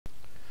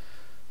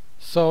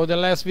So the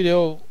last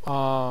video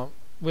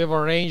we've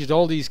arranged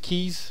all these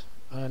keys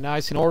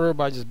nice in order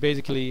by just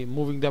basically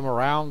moving them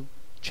around,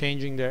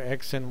 changing their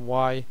X and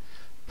Y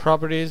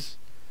properties,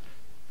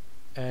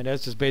 and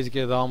that's just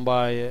basically done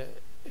by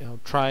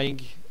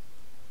trying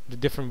the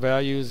different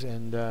values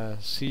and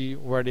see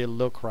where they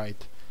look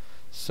right.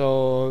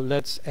 So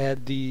let's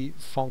add the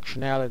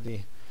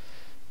functionality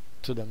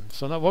to them.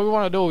 So now what we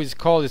want to do is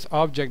call this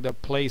object the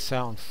play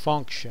sound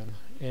function,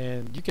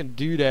 and you can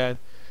do that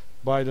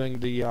by doing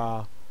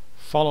the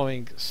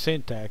following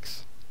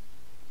syntax.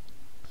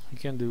 You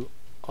can do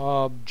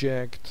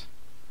object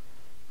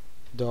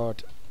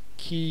dot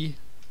key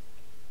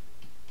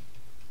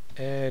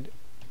add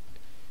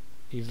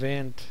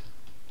event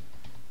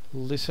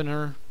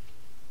listener,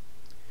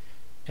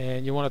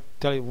 and you want to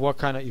tell it what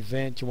kind of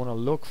event you want to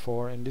look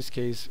for. In this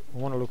case,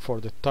 we want to look for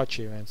the touch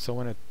event. So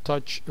when a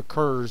touch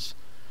occurs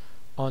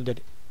on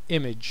that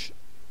image,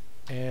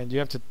 and you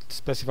have to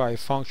specify a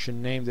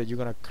function name that you're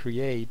going to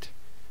create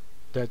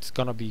that's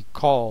going to be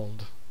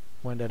called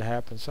when that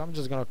happens. So I'm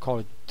just going to call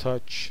it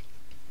touch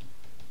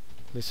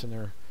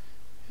listener.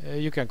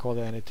 You can call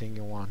it anything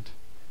you want.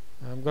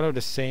 I'm going to do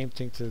the same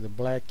thing to the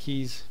black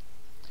keys,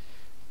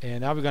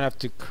 and now we're going to have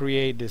to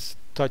create this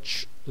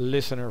touch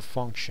listener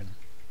function.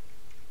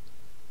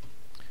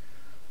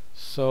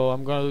 So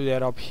I'm going to do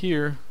that up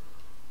here.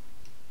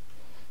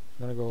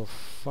 I'm going to go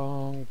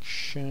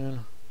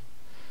function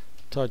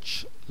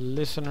touch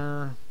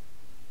listener,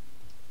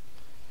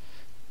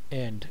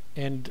 and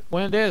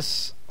when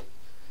this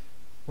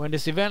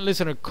event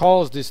listener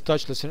calls this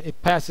touch listener,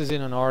 it passes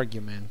in an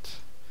argument,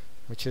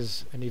 which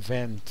is an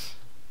event.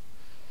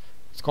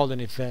 It's called an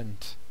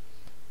event,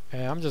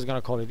 and I'm just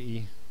gonna call it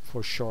E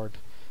for short.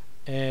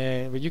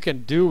 And what you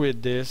can do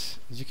with this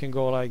is you can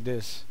go like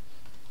this.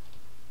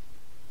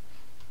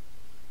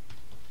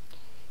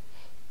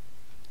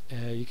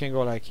 You can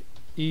go like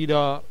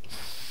EDA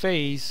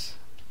phase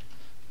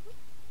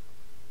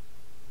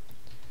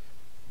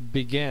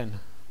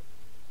begin.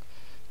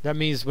 That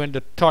means when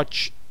the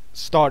touch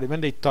started,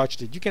 when they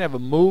touched it. You can have a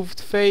moved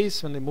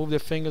phase when they move their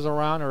fingers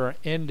around, or an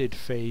ended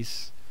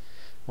phase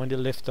when they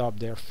lift up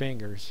their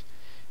fingers.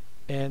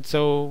 And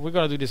so we're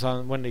gonna do this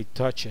on when they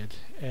touch it,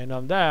 and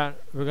on that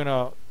we're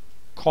gonna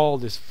call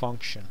this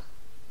function,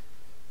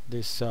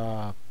 this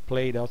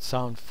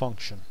play.sound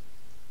function.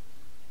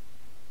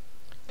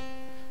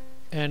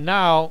 And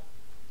now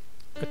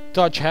a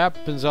touch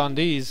happens on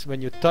these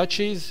when you touch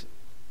these,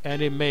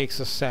 and it makes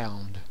a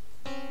sound.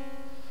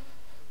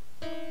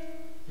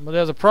 But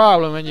there's a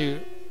problem when you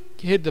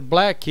hit the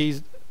black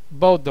keys.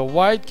 Both the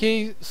white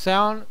key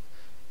sound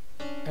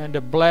and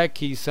the black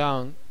key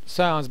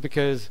sounds,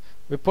 because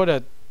we put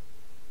a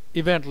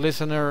event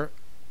listener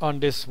on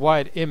this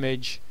white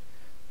image,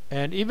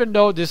 and even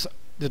though this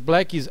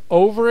black key is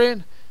over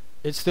it,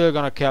 it's still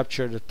gonna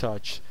capture the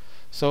touch.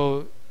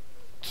 So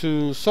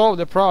to solve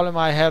the problem,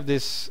 I have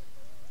this,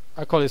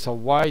 I call this a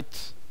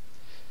white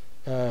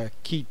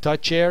key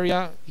touch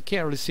area. You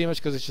can't really see much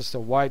because it's just a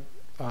white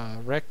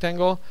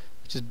rectangle,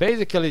 which is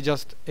basically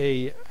just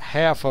a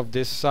half of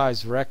this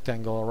size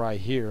rectangle right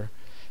here.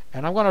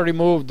 And I'm going to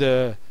remove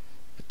the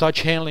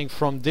touch handling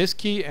from this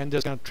key and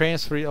just going to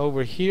transfer it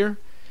over here,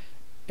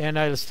 and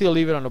I'll still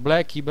leave it on the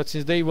black key, but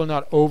since they will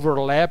not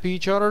overlap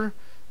each other,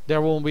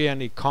 there won't be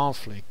any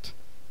conflict.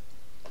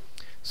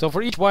 So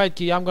for each white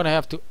key, I'm going to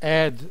have to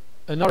add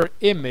another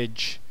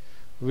image,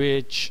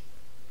 which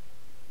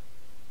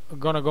I'm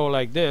gonna go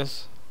like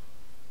this.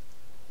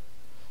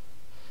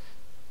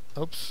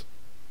 Oops.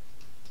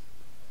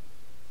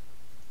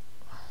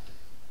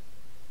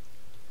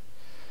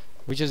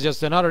 Which is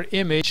just another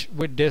image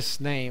with this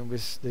name,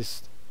 with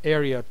this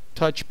area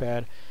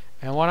touchpad.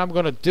 And what I'm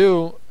gonna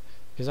do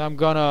is I'm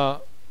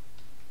gonna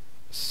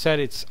set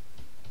its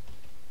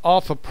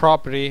alpha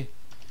property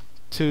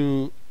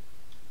to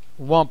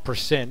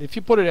 1%. If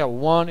you put it at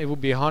 1, it will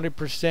be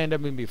 100%. That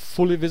will be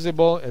fully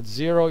visible. At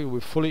 0, it will be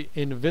fully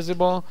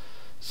invisible.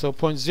 So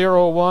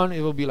 0.01,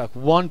 it will be like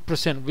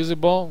 1%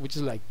 visible, which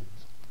is like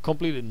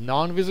completely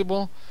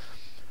non-visible,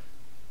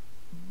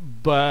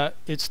 but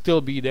it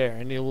still be there,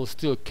 and it will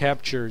still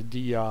capture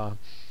the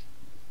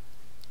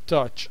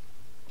touch.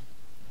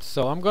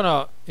 So I'm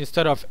gonna,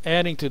 instead of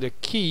adding to the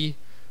key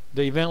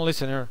the event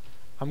listener,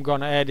 I'm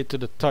gonna add it to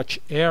the touch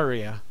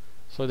area.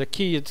 So the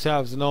key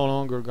itself is no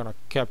longer gonna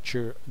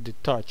capture the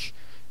touch,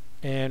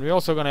 and we're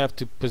also gonna have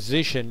to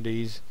position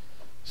these.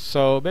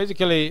 So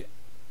basically,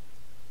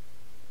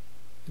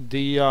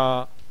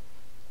 the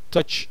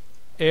touch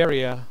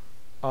area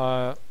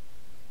for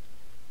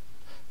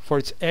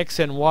its X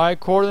and Y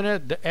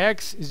coordinate, the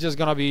X is just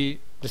gonna be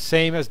the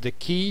same as the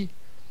key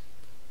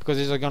because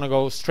it's gonna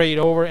go straight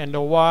over, and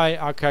the Y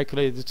I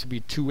calculated it to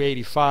be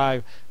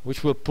 285,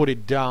 which will put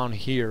it down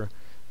here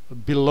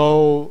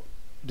below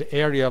the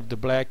area of the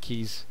black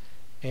keys,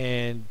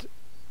 and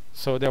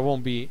so there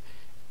won't be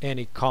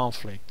any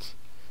conflict.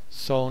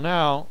 So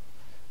now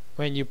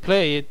when you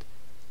play it,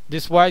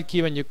 this white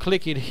key, when you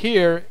click it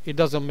here, it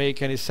doesn't make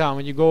any sound.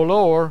 When you go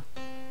lower,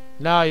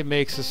 now it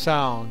makes a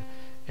sound.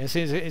 And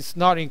since it's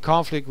not in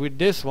conflict with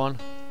this one,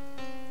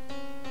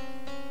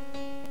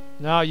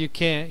 now you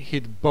can't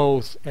hit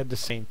both at the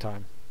same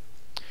time.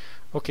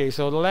 Okay,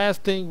 so the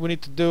last thing we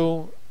need to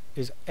do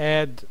is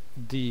add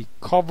the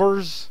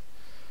covers,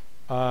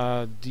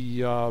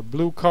 the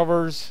blue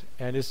covers,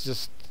 and it's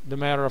just the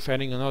matter of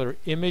adding another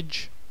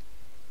image.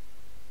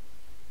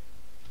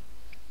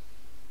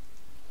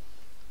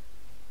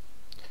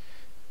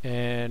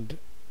 And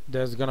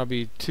there's gonna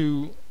be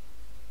two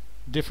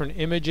different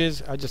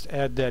images. I just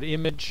add that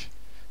image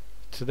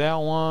to that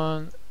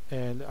one,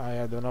 and I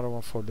add another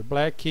one for the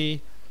black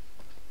key.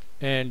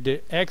 And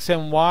the X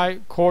and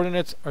Y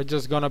coordinates are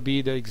just gonna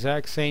be the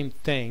exact same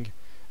thing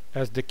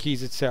as the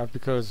keys itself,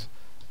 because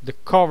the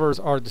covers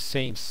are the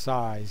same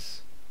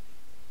size.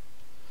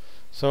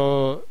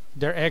 So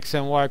their X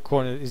and Y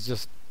coordinate is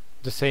just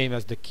the same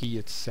as the key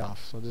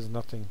itself. So there's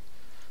nothing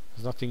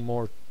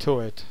more to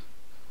it.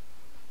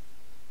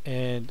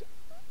 And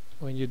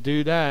when you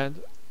do that,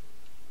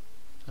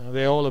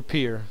 they all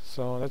appear.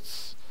 So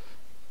that's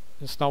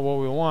not what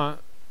we want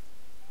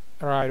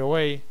right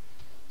away.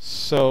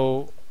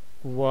 So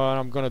what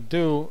I'm gonna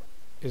do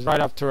is, right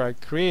after I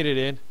created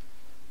it,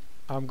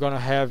 I'm gonna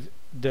have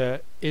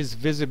the is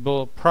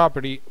visible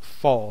property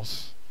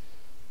false.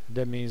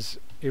 That means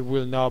it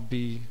will not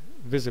be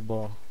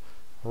visible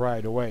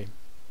right away,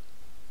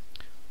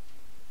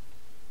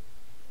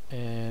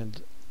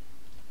 and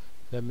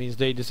that means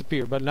they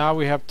disappear. But now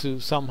we have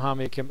to somehow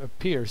make them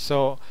appear.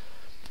 So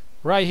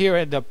right here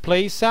at the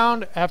play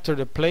sound, after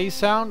the play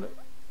sound,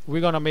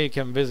 we're gonna make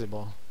them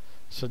visible.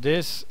 So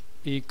this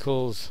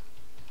equals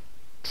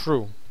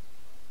true.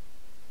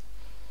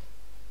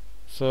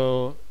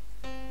 So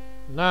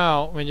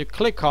now when you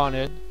click on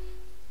it,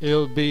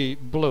 it'll be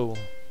blue,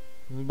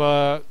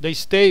 but they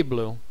stay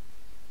blue.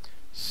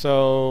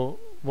 So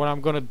what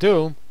I'm gonna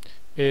do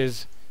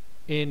is,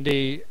 in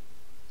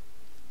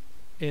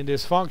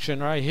this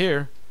function right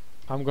here,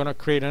 I'm gonna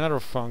create another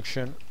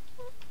function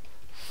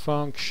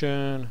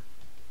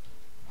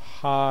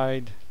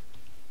hide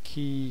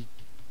key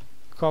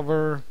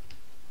cover,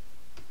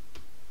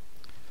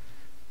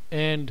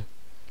 and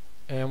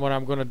what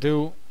I'm gonna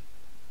do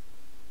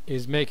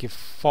is make it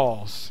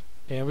false,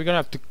 and we're gonna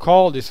have to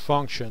call this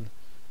function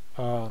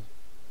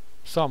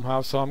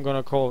somehow. So I'm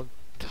gonna call it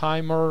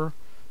timer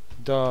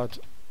dot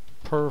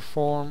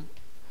perform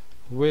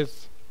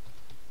with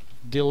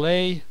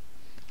delay,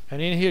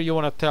 and in here you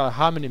want to tell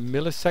how many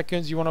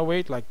milliseconds you want to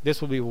wait. Like this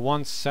will be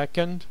 1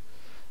 second.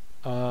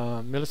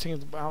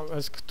 Milliseconds,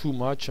 that's too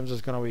much. I'm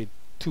just gonna wait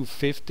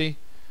 250.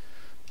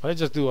 Let's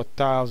just do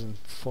 1,000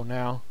 for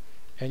now.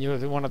 And you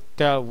want to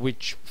tell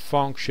which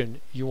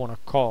function you want to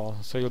call.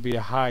 So it'll be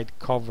a hide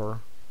cover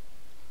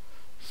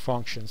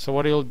function. So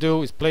what it'll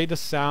do is play the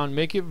sound,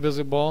 make it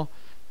visible,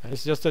 and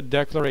it's just a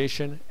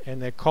declaration,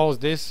 and it calls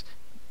this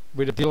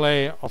with a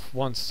delay of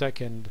 1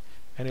 second,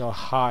 and it'll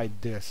hide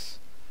this.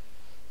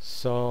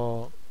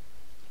 So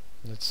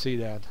let's see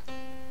that,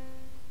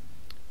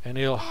 and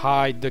it'll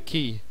hide the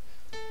key.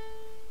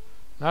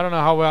 I don't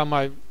know how well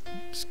my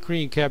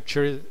screen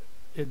captures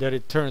it, that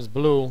it turns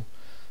blue.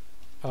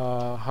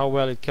 How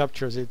well it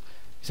captures it.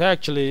 It's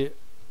actually,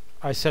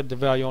 I set the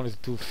value only to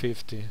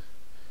 250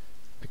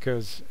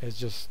 because it's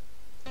just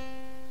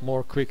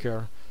more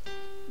quicker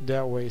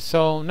that way.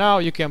 So now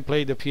you can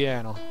play the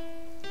piano,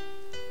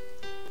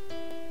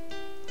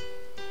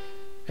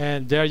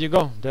 and there you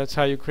go. That's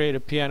how you create a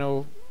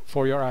piano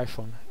for your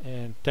iPhone.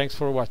 And thanks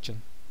for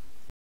watching.